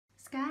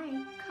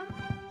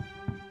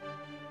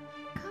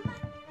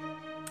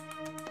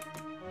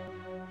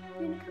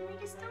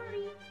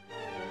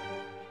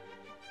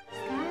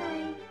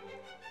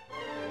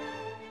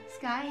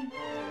Sky.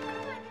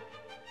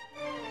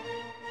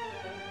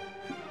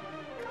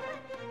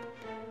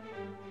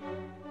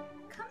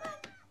 Come on.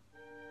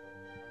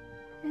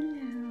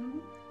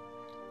 Hello.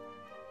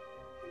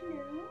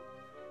 Hello.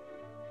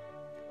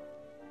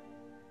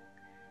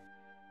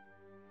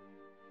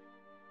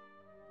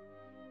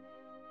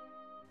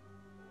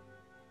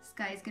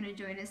 Sky's gonna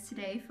join us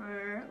today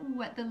for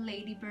What the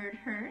Ladybird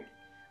Heard,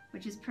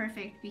 which is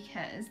perfect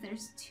because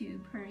there's 2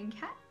 purring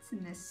cats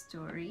in this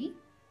story.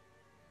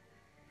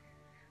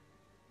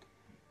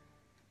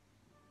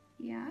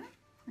 Yeah,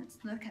 let's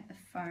look at the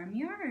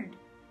farmyard.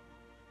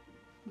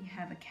 We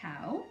have a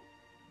cow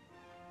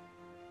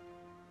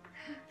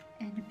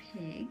and a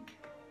pig.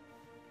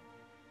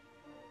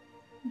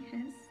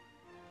 Yes,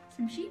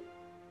 some sheep,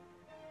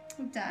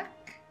 a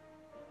duck,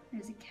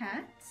 there's a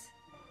cat.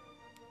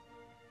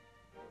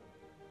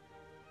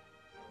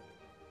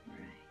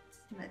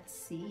 Right, let's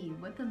see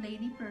what the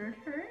ladybird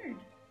heard.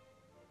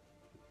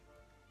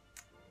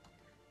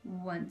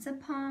 Once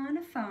upon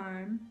a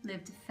farm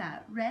lived a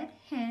fat red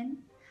hen,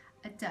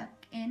 a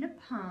duck in a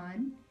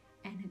pond,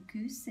 and a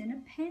goose in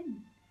a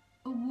pen,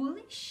 a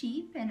woolly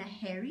sheep and a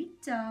hairy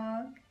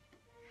dog,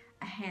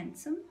 a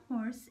handsome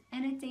horse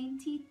and a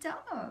dainty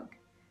dog,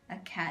 a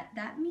cat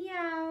that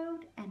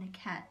meowed and a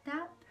cat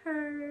that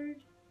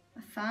purred,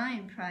 a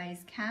fine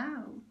prize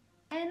cow,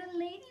 and a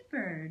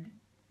ladybird.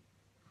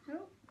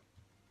 Oh.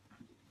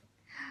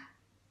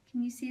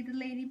 Can you see the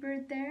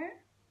ladybird there?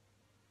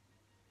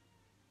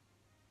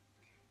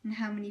 And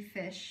how many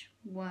fish?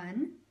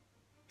 1,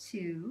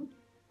 2,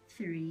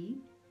 3,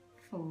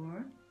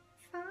 4,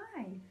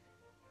 5.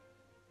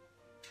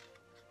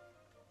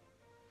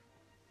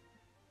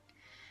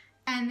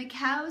 And the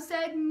cow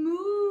said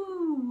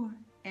moo,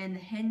 and the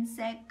hen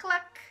said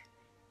cluck.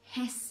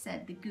 Hiss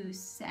said the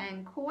goose,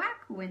 and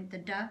quack went the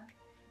duck.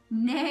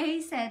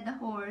 Neigh said the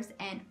horse,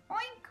 and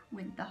oink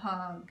went the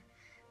hog.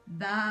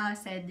 Baa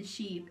said the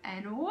sheep,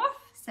 and woof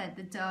said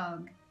the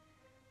dog.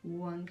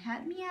 One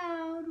cat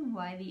meowed,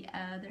 while the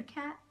other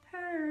cat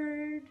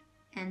purred,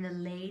 and the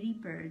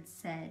ladybird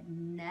said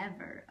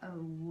never a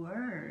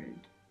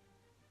word.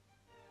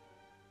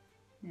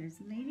 There's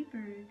the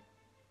ladybird.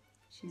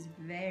 She's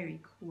very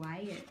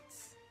quiet.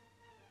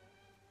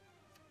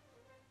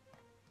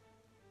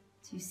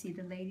 Do you see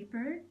the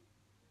ladybird?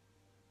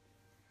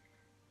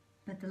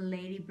 But the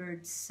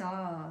ladybird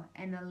saw,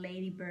 and the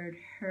ladybird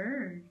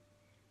heard.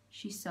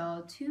 She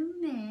saw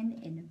 2 men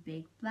in a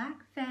big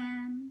black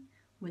van,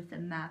 with a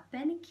map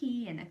and a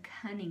key and a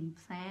cunning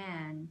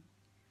plan.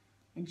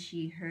 And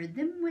she heard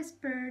them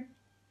whisper,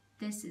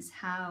 "This is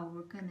how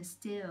we're gonna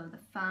steal the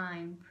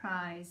fine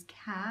prize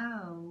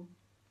cow.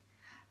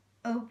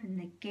 Open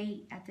the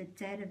gate at the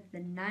dead of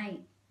the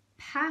night,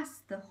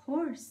 past the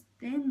horse,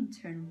 then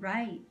turn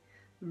right,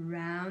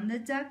 round the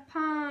duck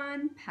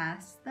pond,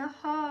 past the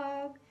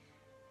hog.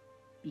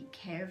 Be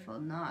careful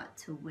not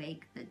to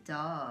wake the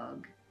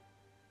dog.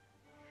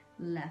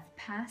 Left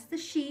past the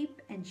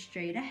sheep and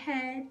straight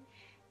ahead,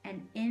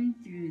 and in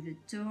through the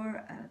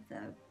door of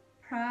the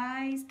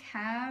prize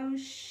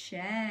cow's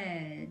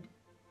shed."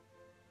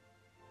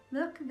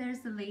 Look, there's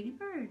the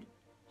ladybird.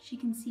 She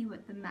can see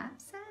what the map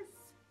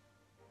says.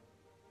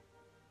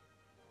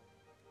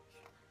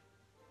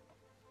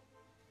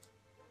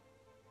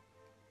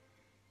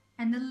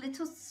 And the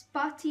little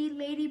spotty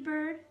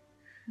ladybird,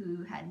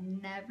 who had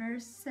never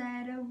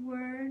said a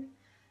word,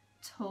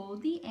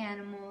 told the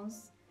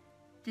animals,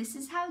 "This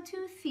is how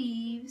 2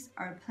 thieves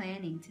are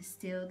planning to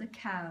steal the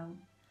cow.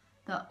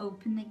 They'll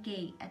open the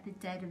gate at the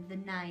dead of the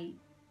night.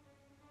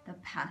 They'll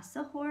pass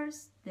the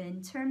horse,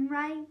 then turn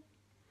right,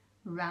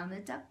 round the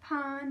duck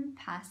pond,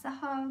 past the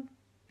hog.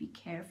 Be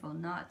careful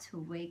not to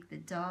wake the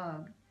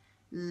dog.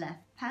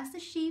 Left past the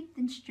sheep,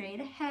 then straight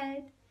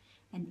ahead,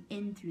 and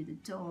in through the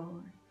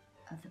door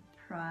of the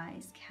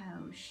prize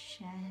cow's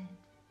shed."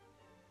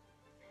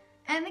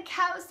 And the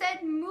cow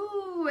said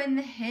moo, and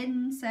the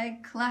hen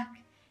said cluck.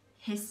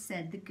 Hiss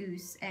said the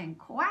goose, and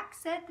quack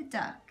said the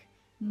duck.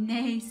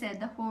 Neigh said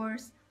the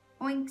horse,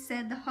 oink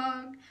said the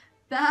hog.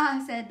 Baa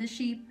said the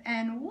sheep,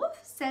 and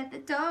woof said the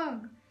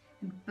dog.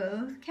 And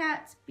both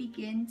cats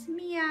begin to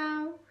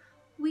meow.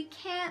 We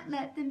can't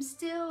let them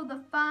steal the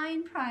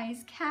fine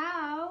prize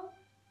cow.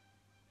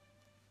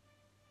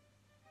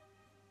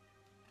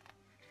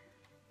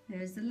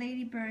 There's the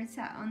ladybird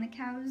sat on the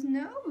cow's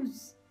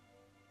nose.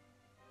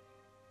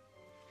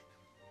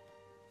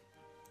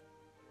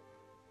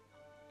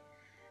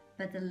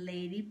 But the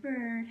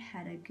ladybird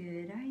had a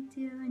good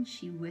idea, and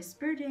she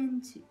whispered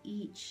into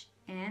each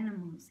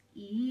animal's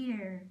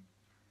ear,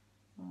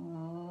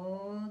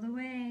 all the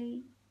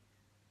way.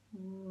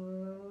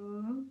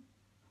 Whoa.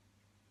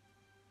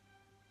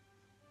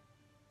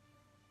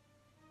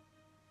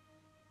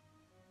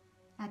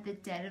 At the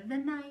dead of the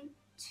night,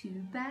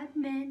 2 bad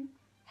men,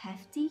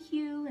 Hefty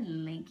Hugh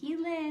and Lanky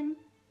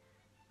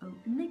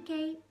opened the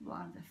gate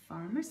while the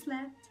farmer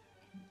slept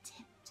and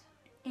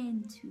tiptoed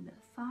into the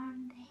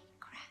farm they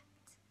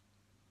crept.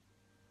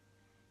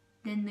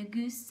 Then the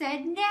goose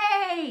said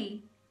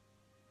nay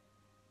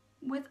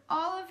with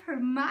all of her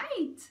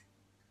might.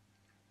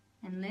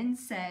 And Lynn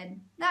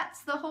said,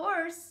 "That's the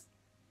horse.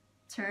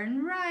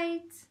 Turn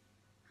right."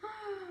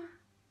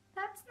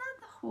 "That's not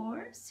the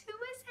horse. Who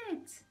is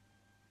it?"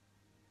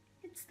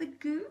 "It's the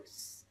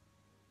goose."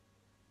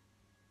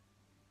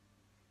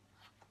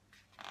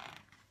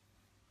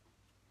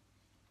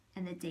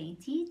 And the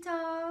dainty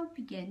dog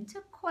began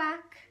to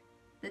quack.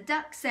 The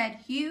duck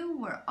said, "Hugh,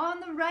 we're on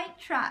the right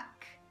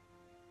track."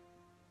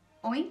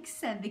 "Oink,"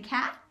 said the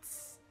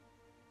cats.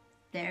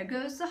 "There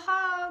goes the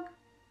hog.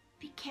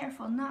 Be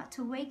careful not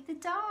to wake the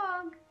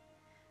dog."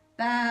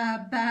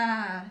 "Baa,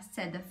 baa,"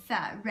 said the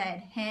fat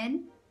red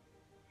hen.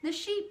 "The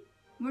sheep,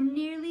 we're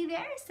nearly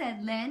there,"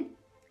 said Lynn.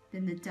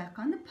 Then the duck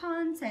on the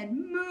pond said,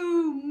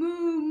 "Moo,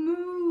 moo,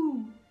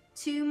 moo."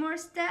 "2 more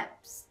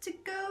steps to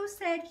go,"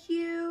 said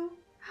Hugh.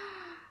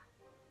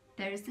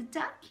 "There's the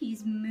duck,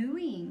 he's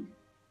mooing."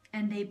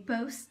 And they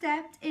both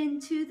stepped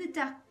into the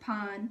duck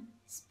pond.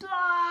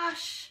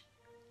 Splosh!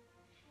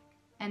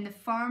 And the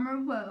farmer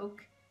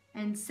woke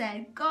and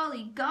said,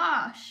 "Golly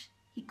gosh!"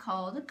 He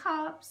called the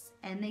cops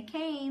and they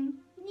came.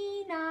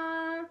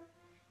 Nina!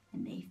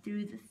 And they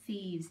threw the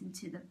thieves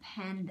into the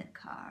panda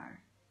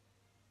car.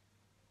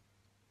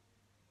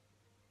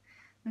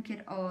 Look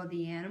at all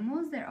the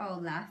animals, they're all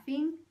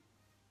laughing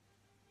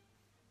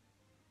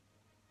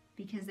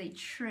because they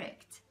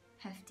tricked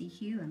Hefty,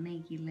 Hugh, and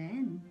Lanky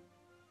Lynn.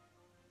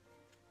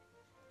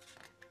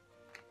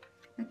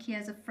 Look, he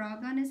has a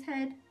frog on his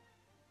head.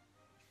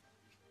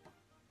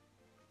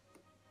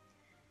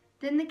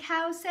 Then the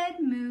cow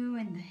said moo,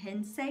 and the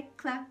hen said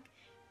cluck.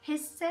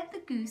 Hiss said the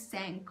goose,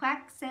 and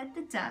quack said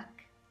the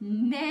duck.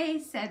 Neigh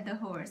said the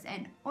horse,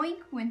 and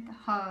oink went the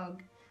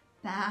hog.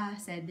 Baa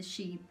said the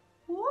sheep,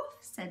 woof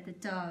said the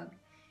dog.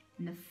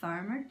 And the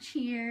farmer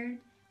cheered,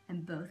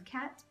 and both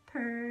cats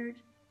purred.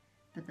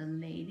 But the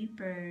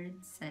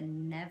ladybird said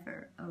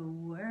never a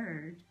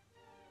word.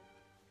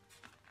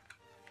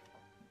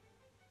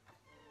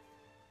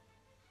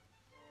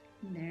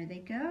 And there they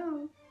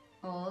go.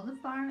 All the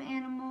farm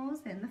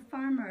animals and the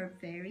farmer are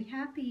very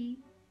happy.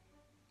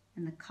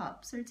 And the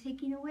cops are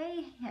taking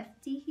away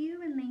Hefty,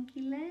 Hugh, and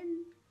Lanky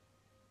Lynn.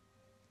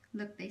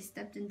 Look, they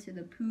stepped into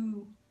the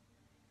poo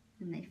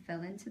and they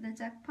fell into the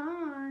duck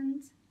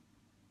pond.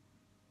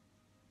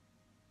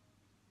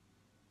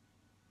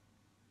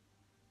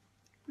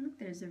 Look,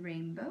 there's a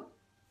rainbow.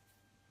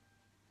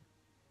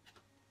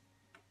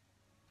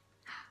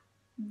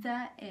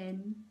 The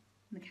end.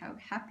 Look how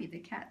happy the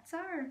cats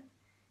are.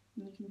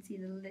 And you can see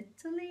the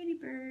little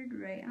ladybird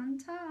right on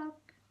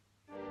top.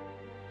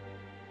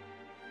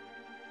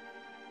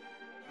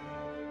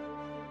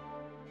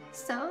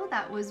 So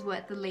that was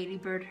what the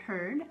Ladybird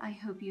heard. I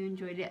hope you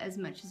enjoyed it as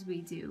much as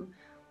we do.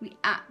 We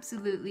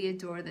absolutely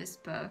adore this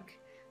book.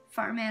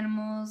 Farm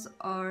animals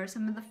are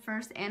some of the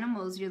first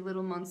animals your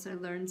little monster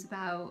learns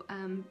about.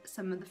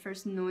 Some of the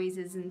first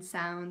noises and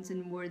sounds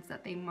and words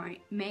that they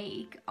might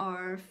make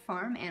are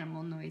farm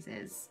animal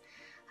noises.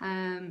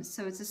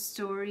 So it's a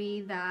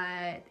story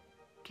that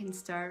can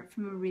start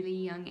from a really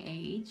young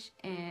age,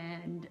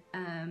 and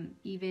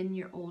even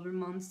your older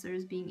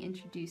monsters being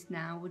introduced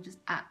now will just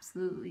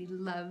absolutely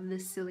love the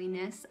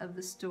silliness of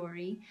the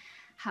story,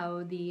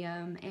 how the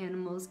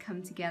animals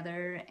come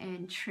together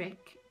and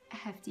trick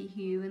Hefty,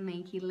 Hugh, and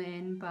Lanky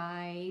Lynn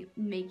by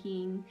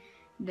making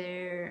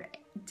their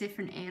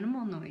different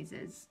animal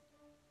noises.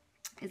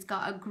 It's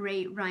got a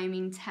great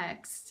rhyming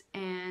text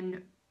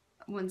and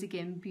once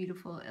again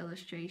beautiful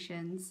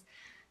illustrations.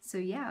 So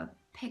yeah,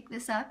 pick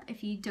this up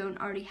if you don't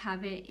already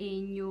have it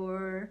in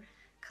your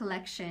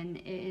collection.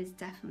 It is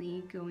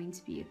definitely going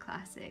to be a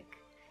classic.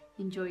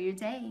 Enjoy your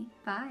day.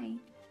 Bye.